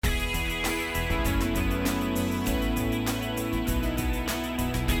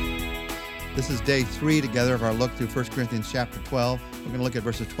This is day 3 together of our look through 1 Corinthians chapter 12. We're going to look at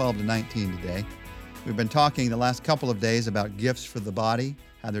verses 12 to 19 today. We've been talking the last couple of days about gifts for the body,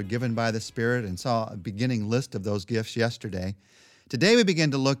 how they're given by the Spirit, and saw a beginning list of those gifts yesterday. Today we begin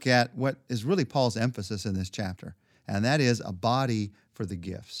to look at what is really Paul's emphasis in this chapter, and that is a body for the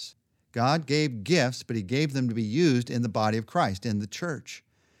gifts. God gave gifts, but he gave them to be used in the body of Christ, in the church.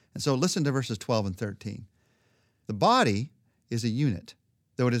 And so listen to verses 12 and 13. The body is a unit,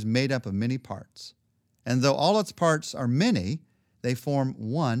 though it is made up of many parts. And though all its parts are many, they form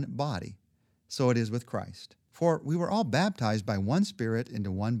one body. So it is with Christ. For we were all baptized by one Spirit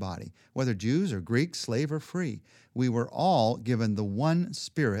into one body, whether Jews or Greeks, slave or free. We were all given the one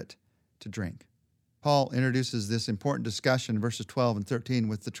Spirit to drink. Paul introduces this important discussion in verses 12 and 13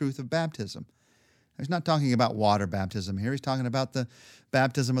 with the truth of baptism. He's not talking about water baptism here. He's talking about the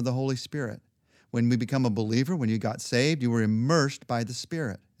baptism of the Holy Spirit. When we become a believer, when you got saved, you were immersed by the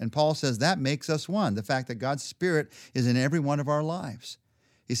Spirit. And Paul says that makes us one, the fact that God's Spirit is in every one of our lives.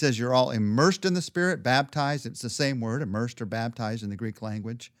 He says you're all immersed in the Spirit, baptized. It's the same word, immersed or baptized in the Greek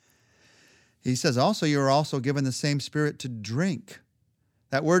language. He says also you're also given the same Spirit to drink.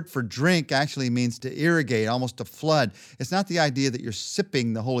 That word for drink actually means to irrigate, almost to flood. It's not the idea that you're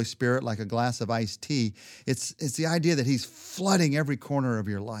sipping the Holy Spirit like a glass of iced tea. It's the idea that he's flooding every corner of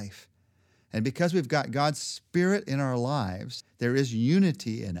your life. And because we've got God's Spirit in our lives, there is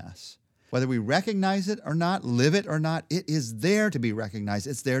unity in us. Whether we recognize it or not, live it or not, it is there to be recognized.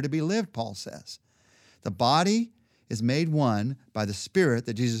 It's there to be lived, Paul says. The body is made one by the Spirit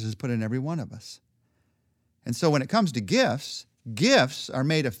that Jesus has put in every one of us. And so when it comes to gifts, gifts are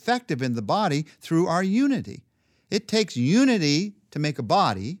made effective in the body through our unity. It takes unity to make a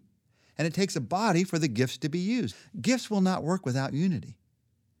body, and it takes a body for the gifts to be used. Gifts will not work without unity.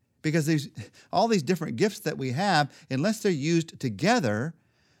 Because there's all these different gifts that we have, unless they're used together,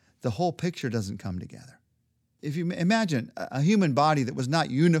 the whole picture doesn't come together. If you imagine a human body that was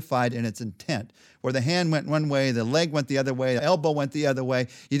not unified in its intent, where the hand went one way, the leg went the other way, the elbow went the other way,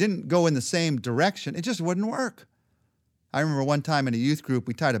 you didn't go in the same direction, it just wouldn't work. I remember one time in a youth group,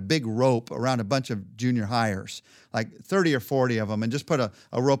 we tied a big rope around a bunch of junior hires, like 30 or 40 of them, and just put a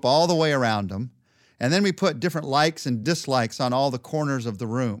rope all the way around them. And then we put different likes and dislikes on all the corners of the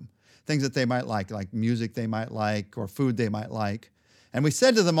room, things that they might like music they might like or food they might like. And we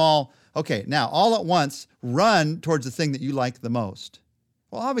said to them all, okay, now all at once, run towards the thing that you like the most.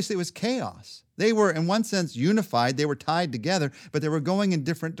 Well, obviously it was chaos. They were, in one sense, unified. They were tied together, but they were going in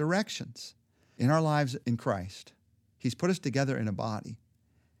different directions. In our lives in Christ, he's put us together in a body.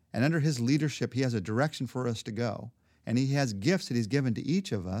 And under his leadership, he has a direction for us to go. And he has gifts that he's given to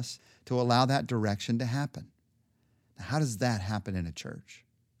each of us to allow that direction to happen. Now, how does that happen in a church?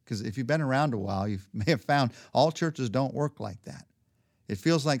 Because if you've been around a while, you may have found all churches don't work like that. It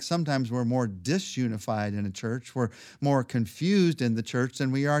feels like sometimes we're more disunified in a church. We're more confused in the church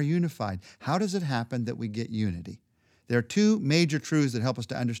than we are unified. How does it happen that we get unity? There are two major truths that help us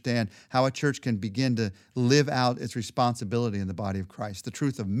to understand how a church can begin to live out its responsibility in the body of Christ, the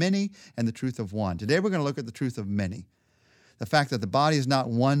truth of many and the truth of one. Today we're going to look at the truth of many, the fact that the body is not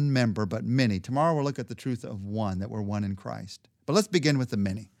one member but many. Tomorrow we'll look at the truth of one, that we're one in Christ. But let's begin with the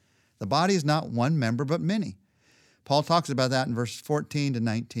many. The body is not one member but many. Paul talks about that in verses 14 to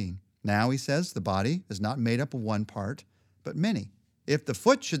 19. Now, he says, the body is not made up of one part but many. If the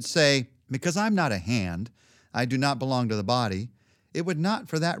foot should say, because I'm not a hand, I do not belong to the body, it would not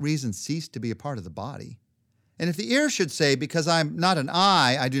for that reason cease to be a part of the body. And if the ear should say, because I'm not an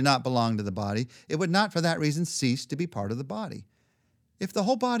eye, I do not belong to the body, it would not for that reason cease to be part of the body. If the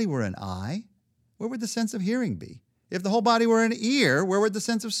whole body were an eye, where would the sense of hearing be? If the whole body were an ear, where would the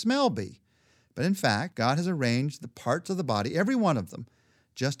sense of smell be? But in fact, God has arranged the parts of the body, every one of them,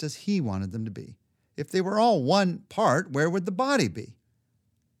 just as he wanted them to be. If they were all one part, where would the body be?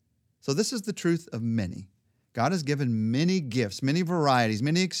 So this is the truth of many. God has given many gifts, many varieties,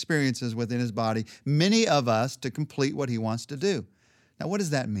 many experiences within his body, many of us to complete what he wants to do. Now, what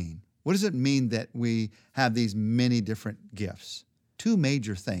does that mean? What does it mean that we have these many different gifts? Two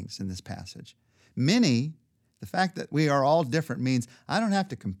major things in this passage. Many, the fact that we are all different means I don't have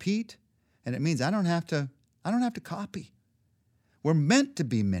to compete, and it means I don't have to copy. We're meant to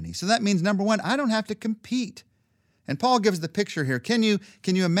be many. So that means, number one, I don't have to compete. And Paul gives the picture here. Can you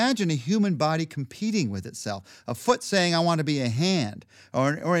imagine a human body competing with itself? A foot saying, I want to be a hand,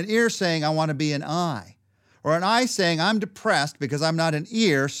 or an ear saying, I want to be an eye, or an eye saying, I'm depressed because I'm not an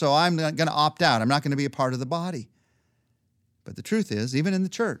ear, so I'm not going to opt out. I'm not going to be a part of the body. But the truth is, even in the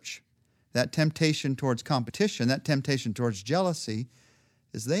church, that temptation towards competition, that temptation towards jealousy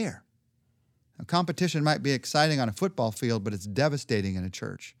is there. Now, competition might be exciting on a football field, but it's devastating in a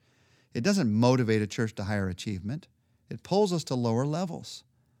church. It doesn't motivate a church to higher achievement. It pulls us to lower levels.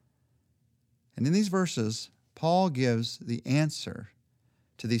 And in these verses, Paul gives the answer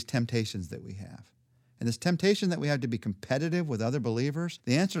to these temptations that we have. And this temptation that we have to be competitive with other believers,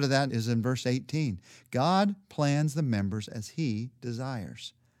 the answer to that is in verse 18. God plans the members as he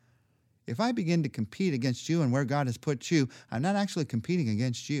desires. If I begin to compete against you and where God has put you, I'm not actually competing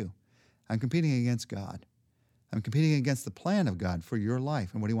against you. I'm competing against God. I'm competing against the plan of God for your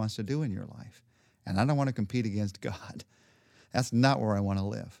life and what he wants to do in your life. And I don't want to compete against God. That's not where I want to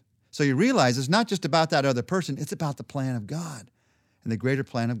live. So you realize it's not just about that other person, it's about the plan of God and the greater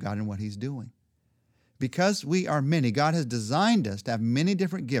plan of God and what he's doing. Because we are many, God has designed us to have many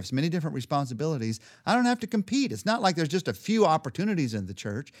different gifts, many different responsibilities. I don't have to compete. It's not like there's just a few opportunities in the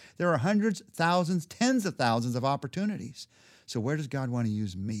church. There are hundreds, thousands, tens of thousands of opportunities. So where does God want to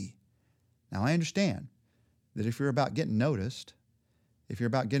use me? Now, I understand that if you're about getting noticed, if you're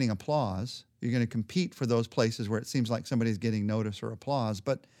about getting applause, you're going to compete for those places where it seems like somebody's getting notice or applause.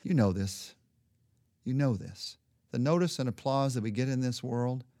 But you know this. You know this. The notice and applause that we get in this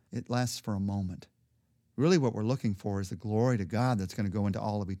world, it lasts for a moment. Really what we're looking for is the glory to God that's going to go into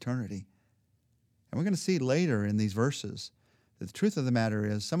all of eternity. And we're going to see later in these verses that the truth of the matter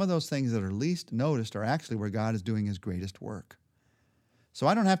is some of those things that are least noticed are actually where God is doing his greatest work. So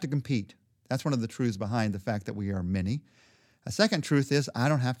I don't have to compete. That's one of the truths behind the fact that we are many. A second truth is I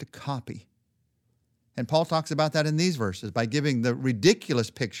don't have to copy. And Paul talks about that in these verses by giving the ridiculous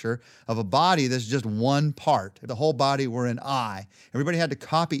picture of a body that's just one part. If the whole body were an eye, everybody had to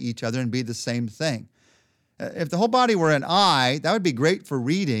copy each other and be the same thing. If the whole body were an eye, that would be great for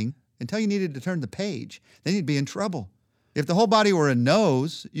reading until you needed to turn the page. Then you'd be in trouble. If the whole body were a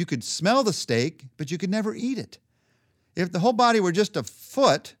nose, you could smell the steak, but you could never eat it. If the whole body were just a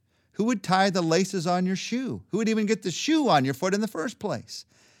foot, who would tie the laces on your shoe? Who would even get the shoe on your foot in the first place?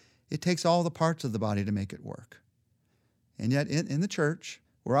 It takes all the parts of the body to make it work. And yet in the church,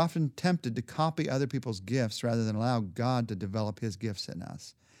 we're often tempted to copy other people's gifts rather than allow God to develop his gifts in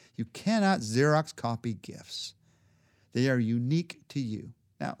us. You cannot Xerox copy gifts. They are unique to you.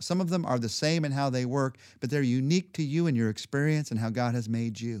 Now, some of them are the same in how they work, but they're unique to you and your experience and how God has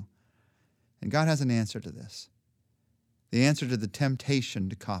made you. And God has an answer to this. The answer to the temptation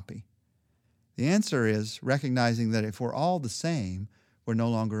to copy. The answer is recognizing that if we're all the same, we're no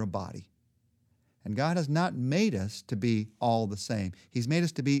longer a body. And God has not made us to be all the same. He's made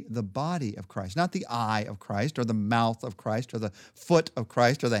us to be the body of Christ, not the eye of Christ or the mouth of Christ or the foot of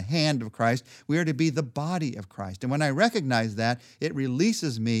Christ or the hand of Christ. We are to be the body of Christ. And when I recognize that, it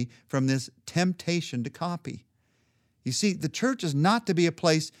releases me from this temptation to copy. You see, the church is not to be a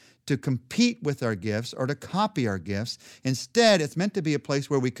place to compete with our gifts or to copy our gifts. Instead, it's meant to be a place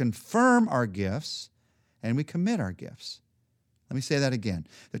where we confirm our gifts and we commit our gifts. Let me say that again.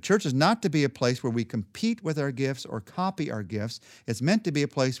 The church is not to be a place where we compete with our gifts or copy our gifts. It's meant to be a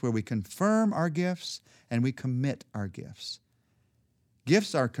place where we confirm our gifts and we commit our gifts.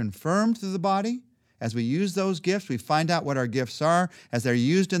 Gifts are confirmed through the body. As we use those gifts, we find out what our gifts are. As they're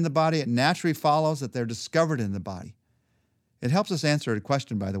used in the body, it naturally follows that they're discovered in the body. It helps us answer a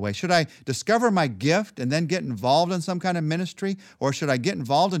question, by the way. Should I discover my gift and then get involved in some kind of ministry? Or should I get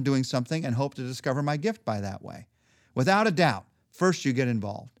involved in doing something and hope to discover my gift by that way? Without a doubt, first you get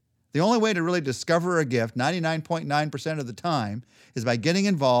involved. The only way to really discover a gift, 99.9% of the time, is by getting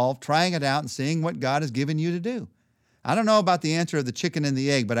involved, trying it out, and seeing what God has given you to do. I don't know about the answer of the chicken and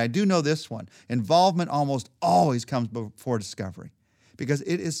the egg, but I do know this one. Involvement almost always comes before discovery, because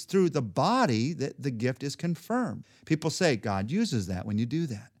it is through the body that the gift is confirmed. People say God uses that when you do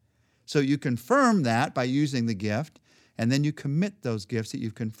that. So you confirm that by using the gift, and then you commit those gifts that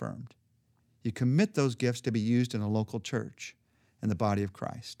you've confirmed. You commit those gifts to be used in a local church in the body of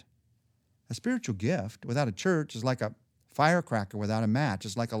Christ. A spiritual gift without a church is like a firecracker without a match.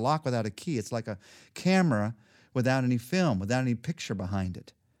 It's like a lock without a key. It's like a camera without any film, without any picture behind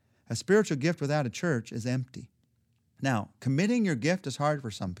it. A spiritual gift without a church is empty. Now, committing your gift is hard for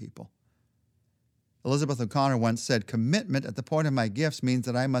some people. Elizabeth O'Connor once said, "Commitment at the point of my gifts means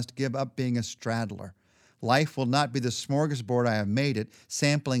that I must give up being a straddler. Life will not be the smorgasbord I have made it,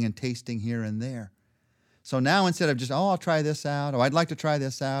 sampling and tasting here and there." So now instead of just, I'll try this out, I'd like to try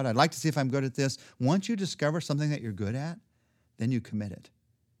this out, I'd like to see if I'm good at this, once you discover something that you're good at, then you commit it.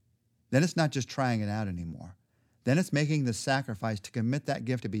 Then it's not just trying it out anymore. Then it's making the sacrifice to commit that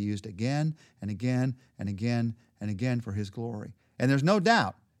gift to be used again and again and again and again for his glory. And there's no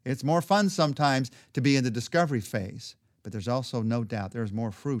doubt, it's more fun sometimes to be in the discovery phase, but there's also no doubt there's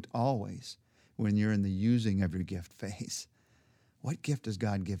more fruit always when you're in the using of your gift phase. What gift has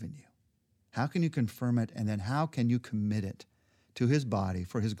God given you? How can you confirm it, and then how can you commit it to his body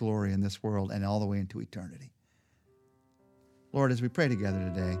for his glory in this world and all the way into eternity. Lord, as we pray together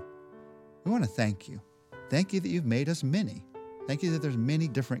today, we want to thank you. Thank you that you've made us many. Thank you that there's many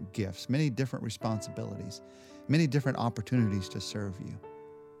different gifts, many different responsibilities, many different opportunities to serve you.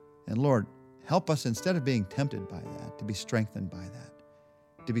 And Lord, help us, instead of being tempted by that, to be strengthened by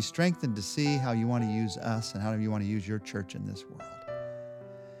that, to be strengthened to see how you want to use us and how you want to use your church in this world.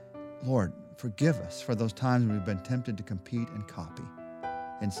 Lord, forgive us for those times when we've been tempted to compete and copy.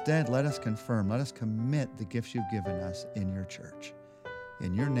 Instead, let us confirm, let us commit the gifts you've given us in your church.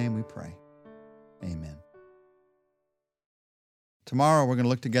 In your name we pray. Amen. Tomorrow we're going to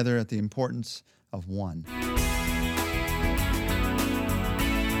look together at the importance of one.